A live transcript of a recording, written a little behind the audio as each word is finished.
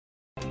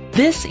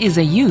This is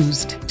a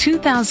used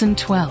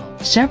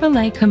 2012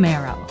 Chevrolet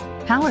Camaro,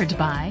 powered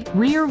by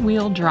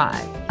rear-wheel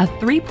drive, a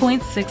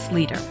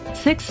 3.6-liter,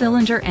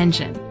 6-cylinder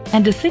engine,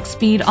 and a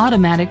 6-speed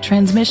automatic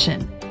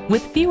transmission.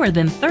 With fewer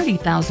than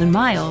 30,000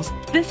 miles,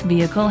 this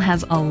vehicle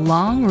has a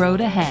long road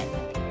ahead.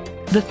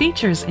 The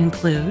features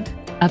include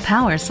a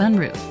power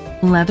sunroof,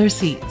 leather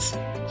seats,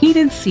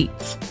 heated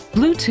seats,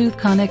 Bluetooth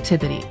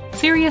connectivity,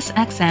 Sirius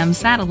XM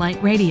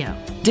satellite radio,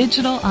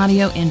 digital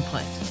audio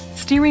input,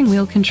 steering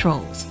wheel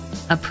controls,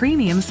 a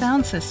premium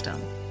sound system,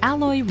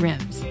 alloy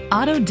rims,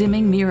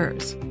 auto-dimming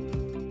mirrors.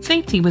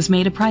 Safety was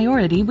made a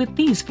priority with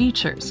these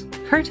features: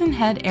 curtain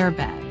head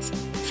airbags,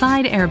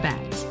 side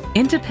airbags,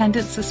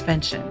 independent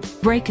suspension,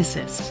 brake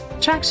assist,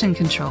 traction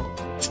control,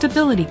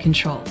 stability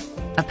control,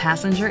 a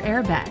passenger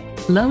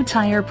airbag, low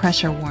tire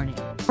pressure warning,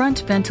 front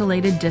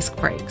ventilated disc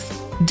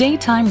brakes,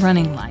 daytime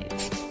running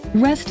lights.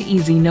 Rest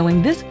easy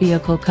knowing this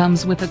vehicle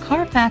comes with a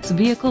Carfax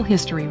Vehicle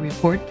History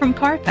Report from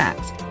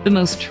Carfax, the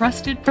most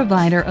trusted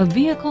provider of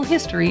vehicle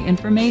history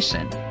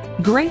information.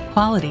 Great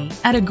quality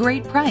at a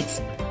great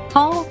price.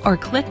 Call or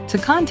click to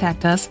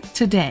contact us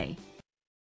today.